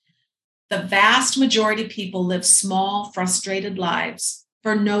The vast majority of people live small, frustrated lives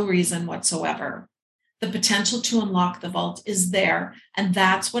for no reason whatsoever. The potential to unlock the vault is there, and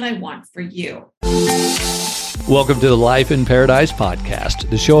that's what I want for you. Welcome to the Life in Paradise podcast,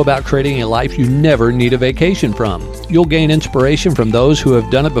 the show about creating a life you never need a vacation from. You'll gain inspiration from those who have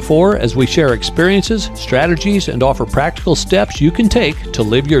done it before as we share experiences, strategies, and offer practical steps you can take to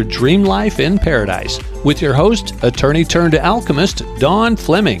live your dream life in paradise. With your host, attorney turned alchemist, Dawn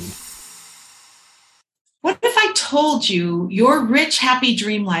Fleming. What if I told you your rich, happy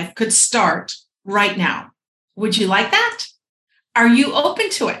dream life could start right now? Would you like that? Are you open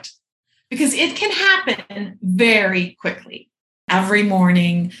to it? Because it can happen very quickly. Every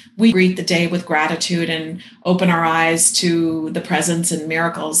morning, we greet the day with gratitude and open our eyes to the presence and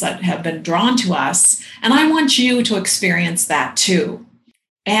miracles that have been drawn to us. And I want you to experience that too.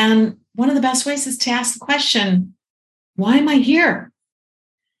 And one of the best ways is to ask the question, why am I here?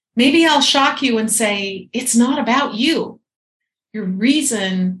 Maybe I'll shock you and say, it's not about you. Your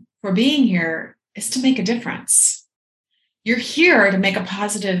reason for being here is to make a difference. You're here to make a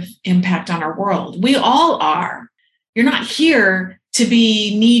positive impact on our world. We all are. You're not here to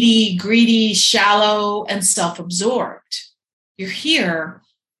be needy, greedy, shallow, and self-absorbed. You're here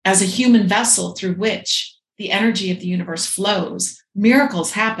as a human vessel through which the energy of the universe flows,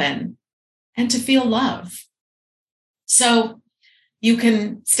 miracles happen, and to feel love. So you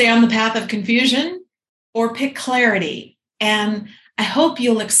can stay on the path of confusion or pick clarity. And I hope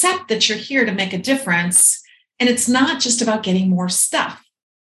you'll accept that you're here to make a difference. And it's not just about getting more stuff.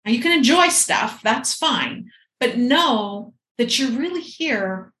 Now, you can enjoy stuff, that's fine. But know that you're really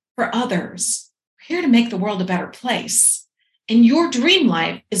here for others. You're here to make the world a better place. And your dream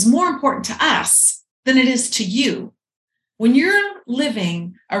life is more important to us than it is to you. When you're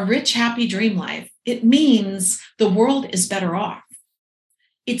living a rich, happy dream life, it means the world is better off.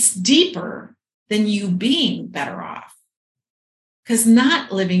 It's deeper than you being better off. Because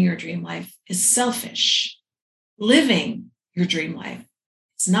not living your dream life is selfish. Living your dream life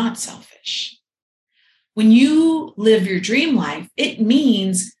is not selfish. When you live your dream life, it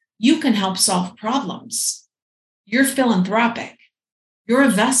means you can help solve problems. You're philanthropic. You're a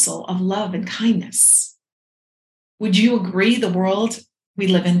vessel of love and kindness. Would you agree the world we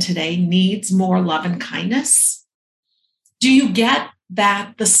live in today needs more love and kindness? Do you get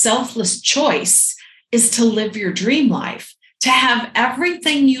that the selfless choice is to live your dream life, to have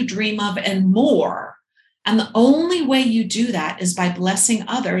everything you dream of and more? And the only way you do that is by blessing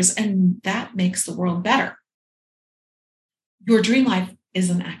others, and that makes the world better. Your dream life is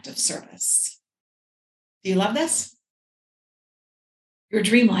an act of service. Do you love this? Your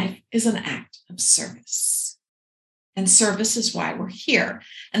dream life is an act of service. And service is why we're here.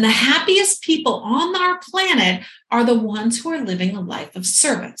 And the happiest people on our planet are the ones who are living a life of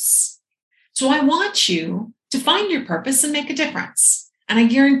service. So I want you to find your purpose and make a difference. And I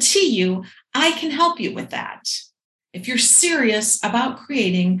guarantee you, I can help you with that. If you're serious about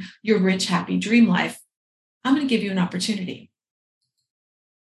creating your rich, happy dream life, I'm going to give you an opportunity.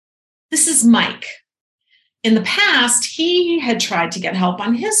 This is Mike. In the past, he had tried to get help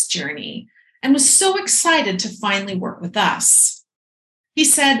on his journey and was so excited to finally work with us. He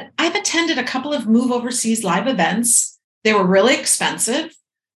said, I've attended a couple of Move Overseas live events. They were really expensive,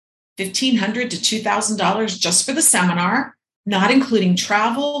 $1,500 to $2,000 just for the seminar, not including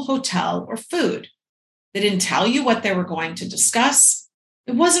travel, hotel, or food. They didn't tell you what they were going to discuss.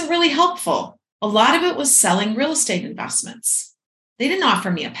 It wasn't really helpful. A lot of it was selling real estate investments. They didn't offer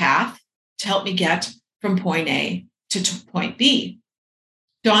me a path to help me get from point A to point B.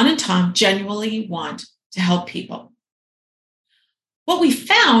 Dawn and Tom genuinely want to help people. What we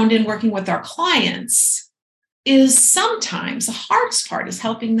found in working with our clients is sometimes the hardest part is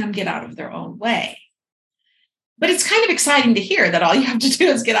helping them get out of their own way. But it's kind of exciting to hear that all you have to do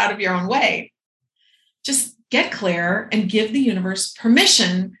is get out of your own way. Just get clear and give the universe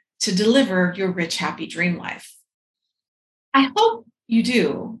permission to deliver your rich, happy dream life. I hope you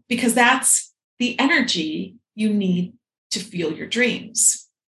do, because that's the energy you need to feel your dreams.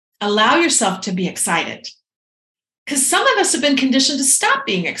 Allow yourself to be excited, because some of us have been conditioned to stop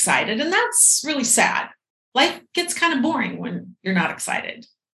being excited, and that's really sad. Life gets kind of boring when you're not excited.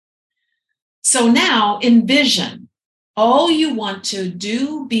 So now envision all you want to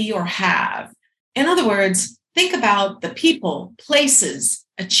do, be, or have. In other words, think about the people, places,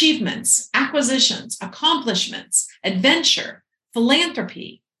 achievements, acquisitions, accomplishments, adventure,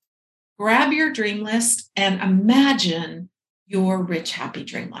 philanthropy. Grab your dream list and imagine your rich, happy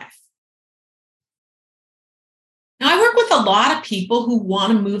dream life. Now, I work with a lot of people who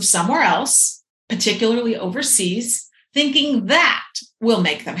want to move somewhere else, particularly overseas, thinking that will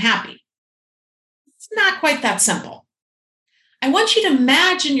make them happy. not quite that simple. I want you to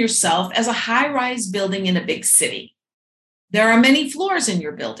imagine yourself as a high-rise building in a big city. There are many floors in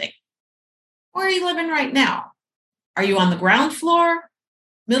your building. Where are you living right now? Are you on the ground floor,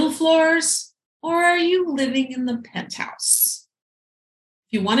 middle floors, or are you living in the penthouse?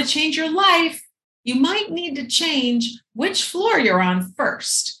 If you want to change your life, you might need to change which floor you're on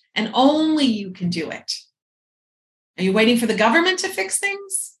first, and only you can do it. Are you waiting for the government to fix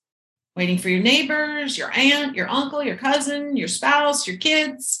things? Waiting for your neighbors, your aunt, your uncle, your cousin, your spouse, your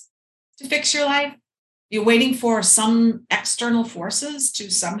kids to fix your life? You're waiting for some external forces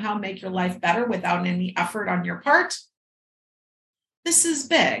to somehow make your life better without any effort on your part? This is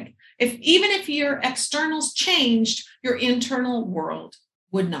big. Even if your externals changed, your internal world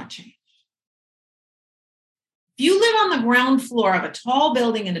would not change. If you live on the ground floor of a tall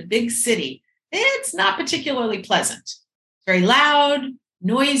building in a big city, it's not particularly pleasant. It's very loud,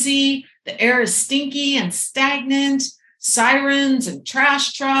 noisy, the air is stinky and stagnant, sirens and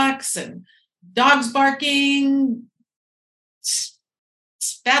trash trucks and dogs barking,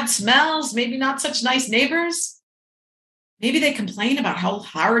 bad smells, maybe not such nice neighbors. Maybe they complain about how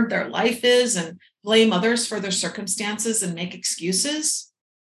hard their life is and blame others for their circumstances and make excuses.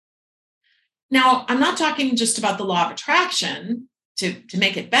 Now, I'm not talking just about the law of attraction to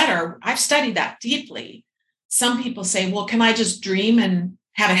make it better. I've studied that deeply. Some people say, well, can I just dream and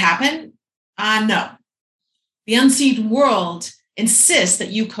have it happen? No. The unseen world insists that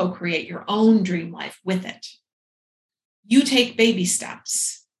you co-create your own dream life with it. You take baby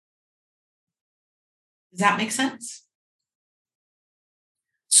steps. Does that make sense?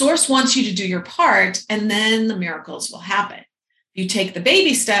 Source wants you to do your part, and then the miracles will happen. You take the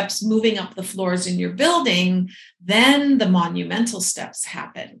baby steps, moving up the floors in your building, then the monumental steps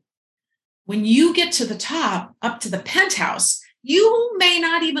happen. When you get to the top, up to the penthouse, you may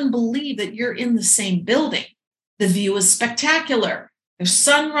not even believe that you're in the same building. The view is spectacular. There's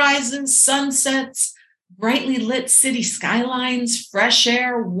sunrises, sunsets, brightly lit city skylines, fresh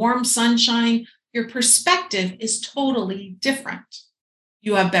air, warm sunshine. Your perspective is totally different.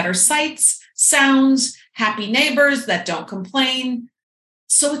 You have better sights, sounds, happy neighbors that don't complain.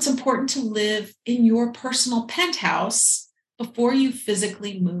 So it's important to live in your personal penthouse before you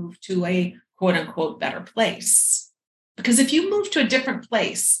physically move to a quote unquote better place. Because if you move to a different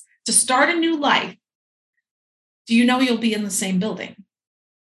place to start a new life, do you know you'll be in the same building?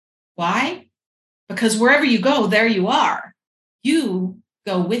 Why? Because wherever you go, there you are. You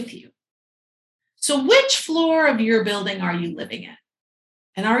go with you. So which floor of your building are you living in?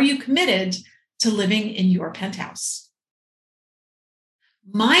 And are you committed to living in your penthouse?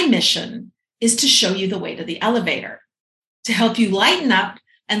 My mission is to show you the way to the elevator, to help you lighten up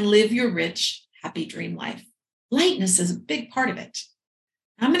and live your rich, happy dream life. Lightness is a big part of it.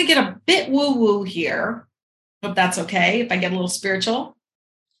 I'm going to get a bit woo-woo here. Hope that's okay if I get a little spiritual.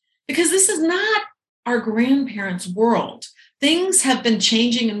 Because this is not our grandparents' world. Things have been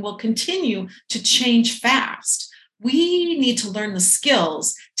changing and will continue to change fast. We need to learn the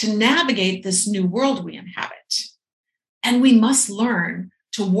skills to navigate this new world we inhabit. And we must learn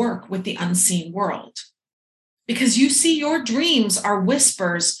to work with the unseen world. Because you see, your dreams are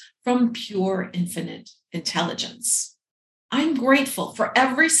whispers from pure infinite intelligence. I'm grateful for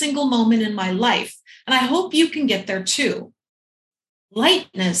every single moment in my life, and I hope you can get there too.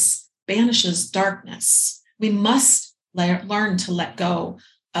 Lightness banishes darkness. We must learn to let go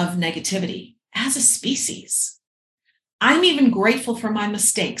of negativity as a species. I'm even grateful for my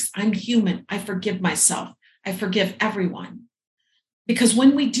mistakes. I'm human. I forgive myself. I forgive everyone. Because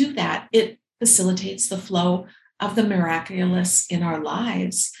when we do that, it facilitates the flow of the miraculous in our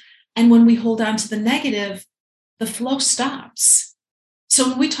lives. And when we hold on to the negative, the flow stops. So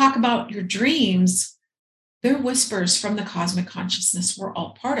when we talk about your dreams, they're whispers from the cosmic consciousness we're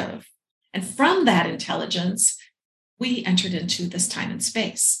all part of. And from that intelligence, we entered into this time and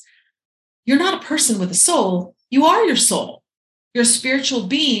space. You're not a person with a soul. You are your soul. You're a spiritual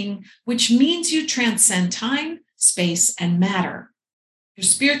being, which means you transcend time, space, and matter. Your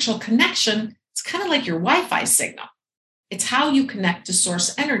spiritual connection is kind of like your Wi-Fi signal. It's how you connect to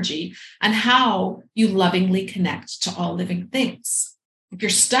source energy and how you lovingly connect to all living things. If you're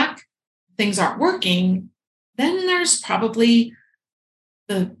stuck, things aren't working, then there's probably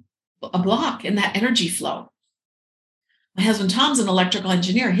a block in that energy flow. My husband Tom's an electrical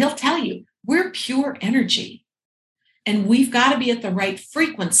engineer. He'll tell you, we're pure energy. And we've got to be at the right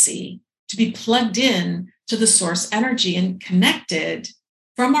frequency to be plugged in to the source energy and connected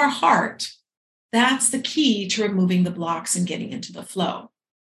from our heart. That's the key to removing the blocks and getting into the flow.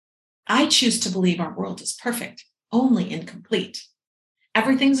 I choose to believe our world is perfect, only incomplete.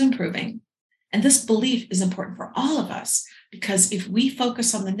 Everything's improving. And this belief is important for all of us because if we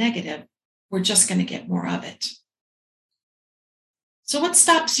focus on the negative, we're just going to get more of it. So what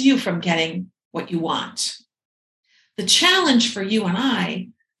stops you from getting what you want? The challenge for you and I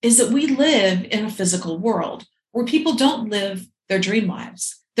is that we live in a physical world where people don't live their dream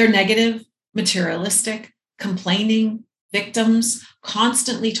lives. They're negative, materialistic, complaining, victims,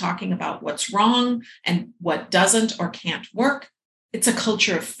 constantly talking about what's wrong and what doesn't or can't work. It's a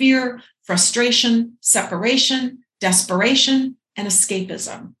culture of fear, frustration, separation, desperation, and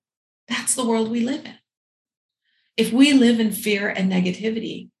escapism. That's the world we live in. If we live in fear and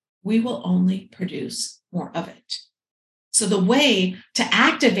negativity, we will only produce more of it. So the way to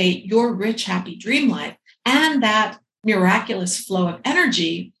activate your rich, happy dream life and that miraculous flow of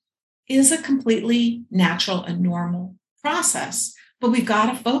energy is a completely natural and normal process, but we've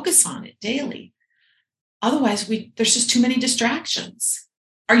got to focus on it daily. Otherwise, there's just too many distractions.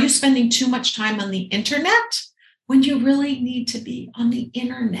 Are you spending too much time on the internet when you really need to be on the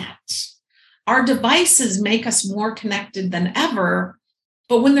internet? Our devices make us more connected than ever,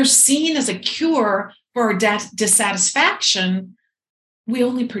 but when they're seen as a cure for our dissatisfaction, we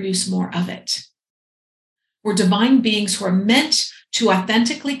only produce more of it. We're divine beings who are meant to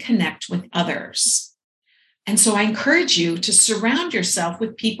authentically connect with others. And so I encourage you to surround yourself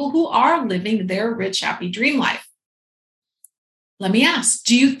with people who are living their rich, happy dream life. Let me ask,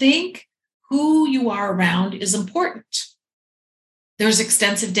 do you think who you are around is important? There's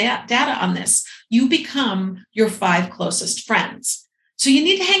extensive data on this. You become your 5 closest friends. So you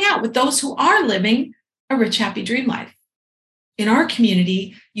need to hang out with those who are living a rich, happy dream life. In our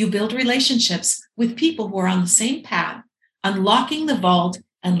community, you build relationships with people who are on the same path, unlocking the vault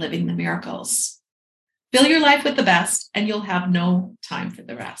and living the miracles. Fill your life with the best, and you'll have no time for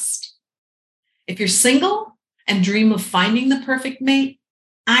the rest. If you're single and dream of finding the perfect mate,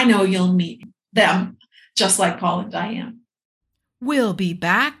 I know you'll meet them, just like Paul and Diane. We'll be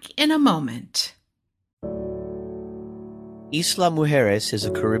back in a moment. Isla Mujeres is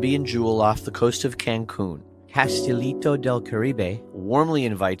a Caribbean jewel off the coast of Cancun. Castilito del Caribe warmly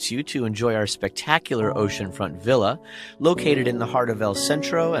invites you to enjoy our spectacular oceanfront villa located in the heart of El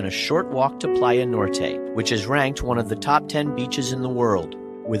Centro and a short walk to Playa Norte, which is ranked one of the top 10 beaches in the world.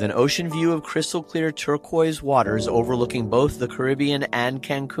 With an ocean view of crystal clear turquoise waters overlooking both the Caribbean and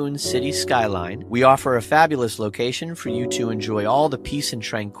Cancun city skyline, we offer a fabulous location for you to enjoy all the peace and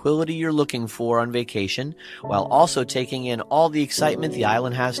tranquility you're looking for on vacation, while also taking in all the excitement the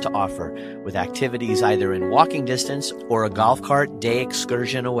island has to offer, with activities either in walking distance or a golf cart day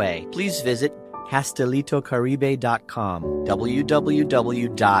excursion away. Please visit CastilitoCaribe.com,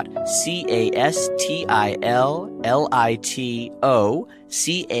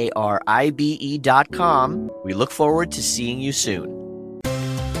 www.CastilitoCaribe.com. We look forward to seeing you soon.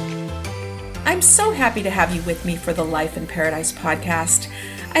 I'm so happy to have you with me for the Life in Paradise podcast.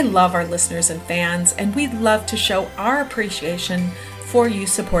 I love our listeners and fans, and we'd love to show our appreciation for you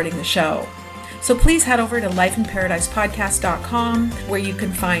supporting the show. So please head over to lifeinparadisepodcast.com, where you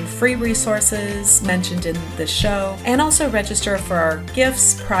can find free resources mentioned in the show and also register for our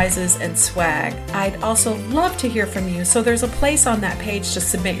gifts, prizes, and swag. I'd also love to hear from you, so there's a place on that page to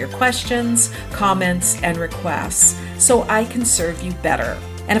submit your questions, comments, and requests so I can serve you better.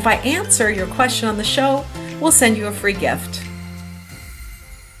 And if I answer your question on the show, we'll send you a free gift.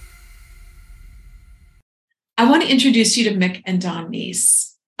 I want to introduce you to Mick and Dawn Neese.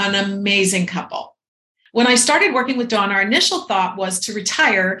 An amazing couple. When I started working with Dawn, our initial thought was to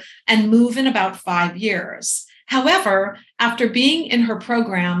retire and move in about 5 years. However, after being in her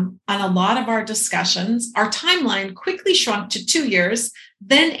program on a lot of our discussions, our timeline quickly shrunk to 2 years,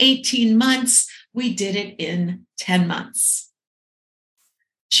 then 18 months. We did it in 10 months.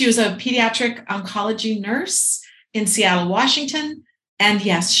 She was a pediatric oncology nurse in Seattle, Washington. And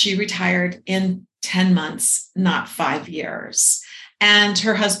yes, she retired in 10 months, not 5 years. And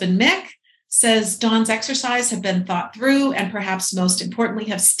her husband, Mick, says Dawn's exercise have been thought through and perhaps most importantly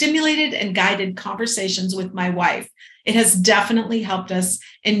have stimulated and guided conversations with my wife. It has definitely helped us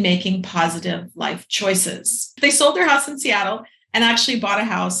in making positive life choices. They sold their house in Seattle and actually bought a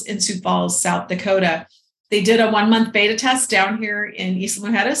house in Sioux Falls, South Dakota. They did a 1-month beta test down here in Isla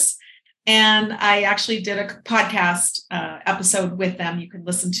Mujeres. And I actually did a podcast episode with them. You can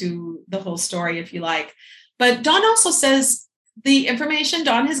listen to the whole story if you like. But Dawn also says, the information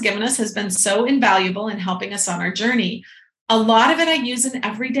Dawn has given us has been so invaluable in helping us on our journey. A lot of it I use in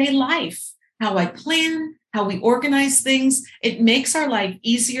everyday life, how I plan, how we organize things. It makes our life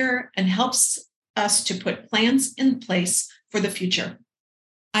easier and helps us to put plans in place for the future.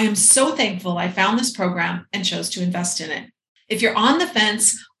 I am so thankful I found this program and chose to invest in it. If you're on the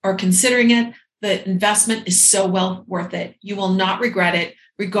fence or considering it, the investment is so well worth it. You will not regret it,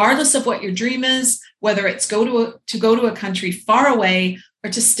 regardless of what your dream is, whether it's to go to a country far away or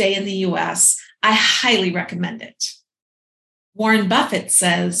to stay in the US. I highly recommend it. Warren Buffett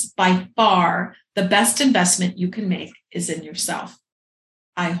says, by far, the best investment you can make is in yourself.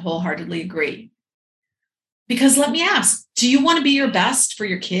 I wholeheartedly agree. Because let me ask, do you want to be your best for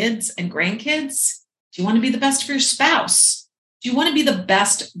your kids and grandkids? Do you want to be the best for your spouse? Do you want to be the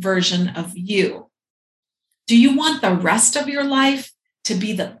best version of you? Do you want the rest of your life to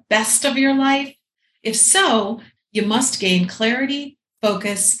be the best of your life? If so, you must gain clarity,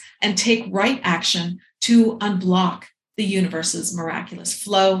 focus, and take right action to unblock the universe's miraculous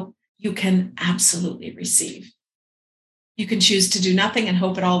flow you can absolutely receive. You can choose to do nothing and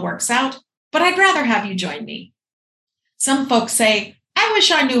hope it all works out, but I'd rather have you join me. Some folks say, I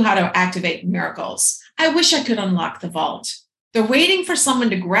wish I knew how to activate miracles. I wish I could unlock the vault. They're waiting for someone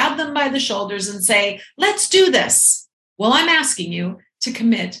to grab them by the shoulders and say, let's do this. Well, I'm asking you to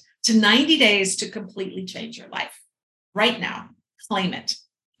commit to 90 days to completely change your life. Right now, claim it.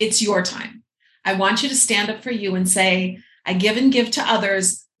 It's your time. I want you to stand up for you and say, I give and give to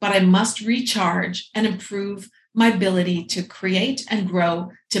others, but I must recharge and improve my ability to create and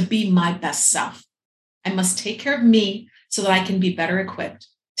grow to be my best self. I must take care of me so that I can be better equipped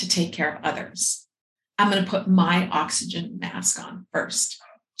to take care of others. I'm going to put my oxygen mask on first,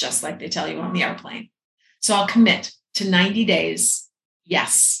 just like they tell you on the airplane. So I'll commit to 90 days.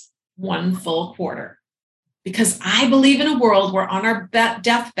 Yes, one full quarter. Because I believe in a world where on our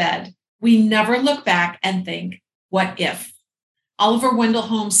deathbed, we never look back and think, what if? Oliver Wendell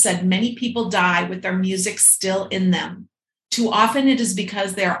Holmes said many people die with their music still in them. Too often it is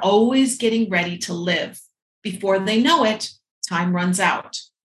because they're always getting ready to live. Before they know it, time runs out.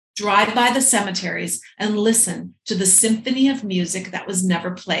 Drive by the cemeteries and listen to the symphony of music that was never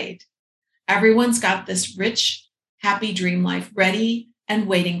played. Everyone's got this rich, happy dream life ready and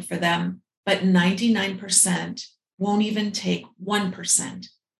waiting for them, but 99% won't even take 1%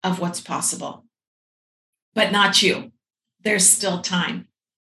 of what's possible. But not you. There's still time.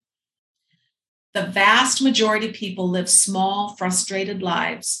 The vast majority of people live small, frustrated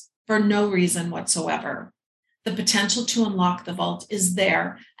lives for no reason whatsoever. The potential to unlock the vault is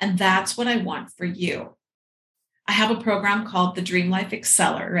there, and that's what I want for you. I have a program called the Dream Life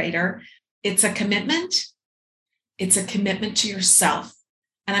Accelerator. It's a commitment. It's a commitment to yourself,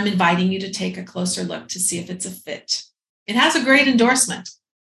 and I'm inviting you to take a closer look to see if it's a fit. It has a great endorsement.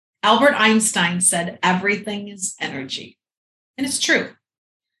 Albert Einstein said, everything is energy. And it's true.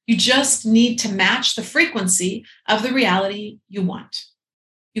 You just need to match the frequency of the reality you want.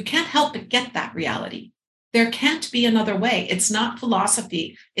 You can't help but get that reality. There can't be another way. It's not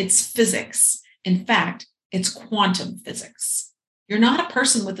philosophy, it's physics. In fact, it's quantum physics. You're not a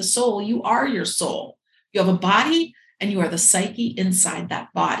person with a soul, you are your soul. You have a body and you are the psyche inside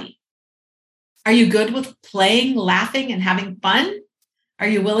that body. Are you good with playing, laughing, and having fun? Are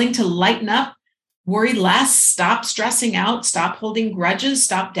you willing to lighten up, worry less, stop stressing out, stop holding grudges,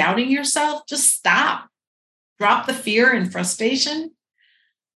 stop doubting yourself? Just stop. Drop the fear and frustration.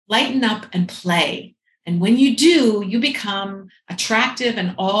 Lighten up and play. And when you do, you become attractive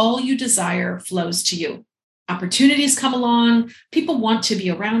and all you desire flows to you. Opportunities come along. People want to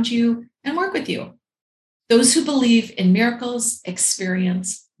be around you and work with you. Those who believe in miracles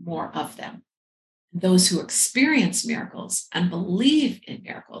experience more of them. Those who experience miracles and believe in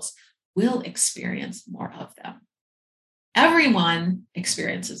miracles will experience more of them. Everyone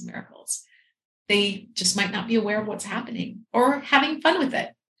experiences miracles. They just might not be aware of what's happening or having fun with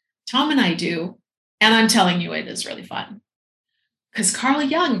it. Tom and I do, and I'm telling you, it is really fun. Because Carl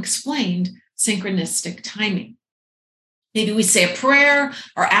Jung explained synchronistic timing. Maybe we say a prayer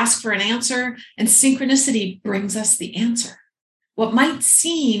or ask for an answer, and synchronicity brings us the answer. What might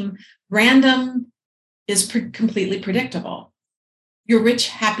seem random is completely predictable. Your rich,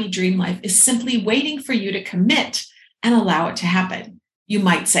 happy dream life is simply waiting for you to commit and allow it to happen. You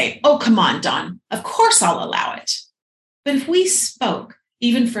might say, oh, come on, Dawn, of course I'll allow it. But if we spoke,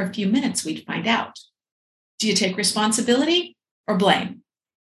 even for a few minutes, we'd find out. Do you take responsibility or blame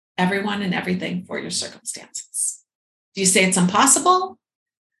everyone and everything for your circumstances? Do you say it's impossible?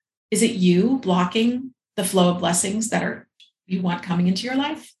 Is it you blocking the flow of blessings that you want coming into your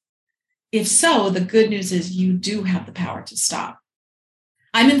life? If so, the good news is you do have the power to stop.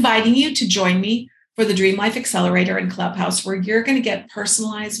 I'm inviting you to join me for the Dream Life Accelerator in Clubhouse, where you're going to get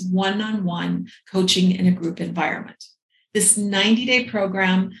personalized one-on-one coaching in a group environment. This 90-day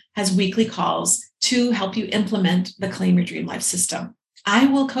program has weekly calls to help you implement the Claim Your Dream Life system. I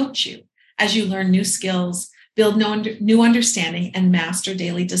will coach you as you learn new skills, build new understanding, and master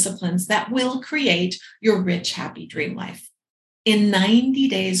daily disciplines that will create your rich, happy dream life. In 90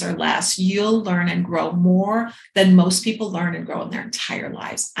 days or less, you'll learn and grow more than most people learn and grow in their entire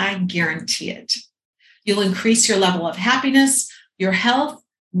lives. I guarantee it. You'll increase your level of happiness, your health,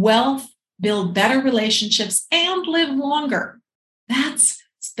 wealth, build better relationships, and live longer. That's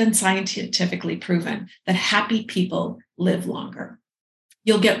been scientifically proven that happy people live longer.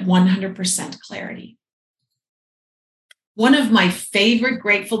 You'll get 100% clarity. One of my favorite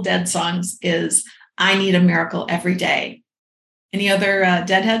Grateful Dead songs is I Need a Miracle Every Day. Any other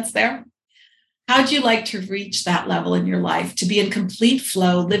Deadheads there? How'd you like to reach that level in your life, to be in complete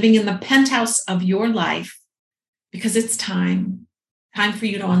flow, living in the penthouse of your life? Because it's time for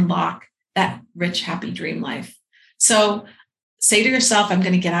you to unlock that rich, happy dream life. So say to yourself, I'm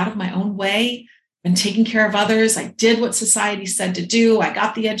going to get out of my own way. I've been taking care of others. I did what society said to do. I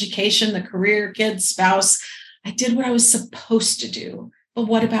got the education, the career, kids, spouse. I did what I was supposed to do. But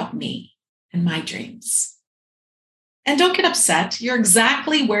what about me and my dreams? And don't get upset. You're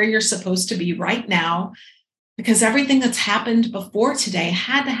exactly where you're supposed to be right now, because everything that's happened before today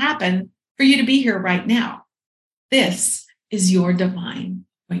had to happen for you to be here right now. This is your divine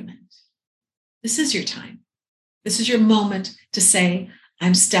appointment. This is your time. This is your moment to say,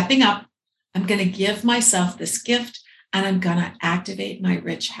 I'm stepping up. I'm going to give myself this gift, and I'm going to activate my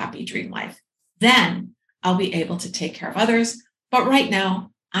rich, happy dream life. Then I'll be able to take care of others. But right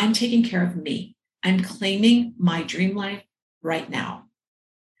now, I'm taking care of me. I'm claiming my dream life right now.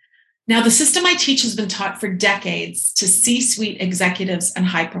 Now, the system I teach has been taught for decades to C-suite executives and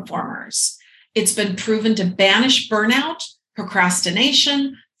high performers. It's been proven to banish burnout,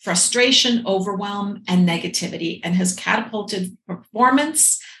 procrastination, frustration, overwhelm, and negativity, and has catapulted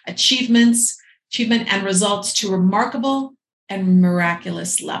performance, achievement, and results to remarkable and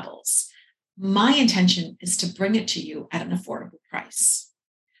miraculous levels. My intention is to bring it to you at an affordable price.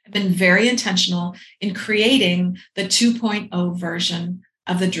 I've been very intentional in creating the 2.0 version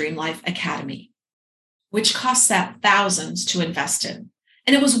of the Dream Life Academy, which costs that thousands to invest in.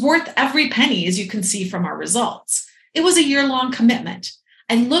 And it was worth every penny, as you can see from our results. It was a year-long commitment.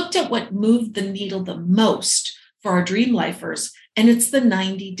 I looked at what moved the needle the most for our Dream Lifers, and it's the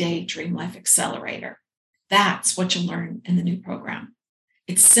 90-day Dream Life Accelerator. That's what you'll learn in the new program.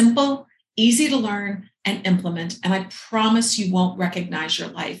 It's simple, easy to learn and implement, and I promise you won't recognize your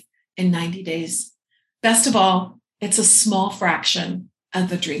life in 90 days. Best of all, it's a small fraction of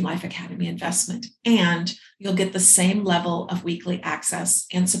the Dream Life Academy investment, and you'll get the same level of weekly access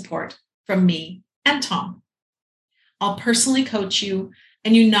and support from me and Tom. I'll personally coach you,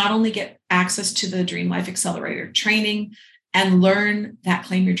 and you not only get access to the Dream Life Accelerator training and learn that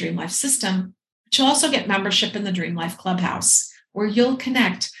Claim Your Dream Life system, but you'll also get membership in the Dream Life Clubhouse, where you'll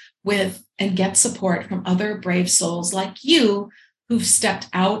connect with and get support from other brave souls like you who've stepped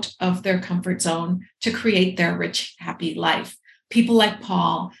out of their comfort zone to create their rich, happy life. People like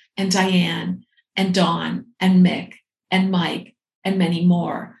Paul and Diane and Dawn and Mick and Mike and many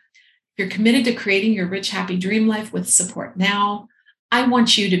more. If you're committed to creating your rich, happy dream life with support now, I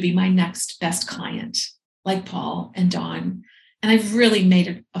want you to be my next best client, like Paul and Dawn. And I've really made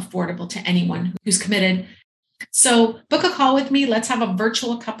it affordable to anyone who's committed. So book a call with me. Let's have a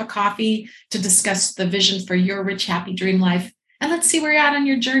virtual cup of coffee to discuss the vision for your rich, happy dream life. And let's see where you're at on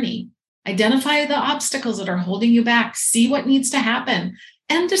your journey. Identify the obstacles that are holding you back. See what needs to happen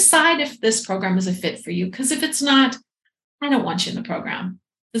and decide if this program is a fit for you. Because if it's not, I don't want you in the program.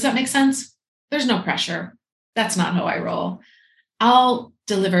 Does that make sense? There's no pressure. That's not how I roll. I'll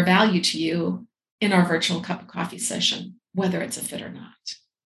deliver value to you in our virtual cup of coffee session, whether it's a fit or not.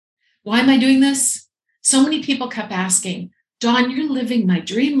 Why am I doing this? So many people kept asking, Dawn, you're living my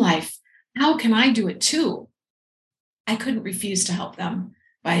dream life. How can I do it too? I couldn't refuse to help them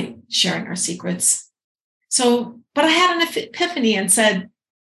by sharing our secrets. But I had an epiphany and said,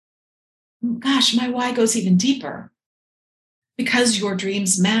 gosh, my why goes even deeper. Because your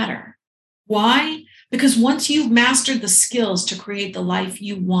dreams matter. Why? Because once you've mastered the skills to create the life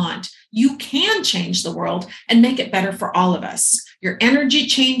you want, you can change the world and make it better for all of us. Your energy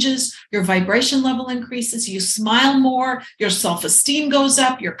changes, your vibration level increases, you smile more, your self-esteem goes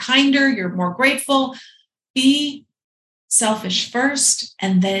up, you're kinder, you're more grateful. Be selfish first,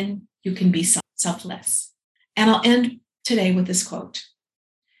 and then you can be selfless. And I'll end today with this quote.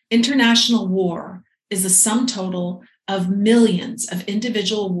 International war is the sum total of millions of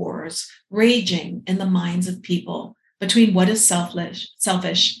individual wars raging in the minds of people between what is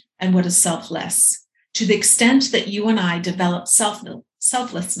selfish and what is selfless. To the extent that you and I develop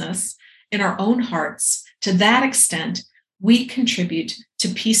selflessness in our own hearts, to that extent, we contribute to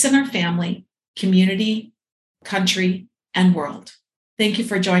peace in our family, community, country, and world. Thank you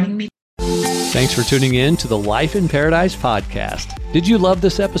for joining me. Thanks for tuning in to the Life in Paradise podcast. Did you love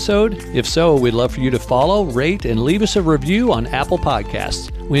this episode? If so, we'd love for you to follow, rate, and leave us a review on Apple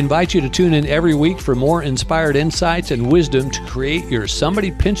Podcasts. We invite you to tune in every week for more inspired insights and wisdom to create your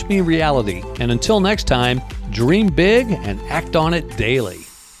Somebody Pinch Me reality. And until next time, dream big and act on it daily.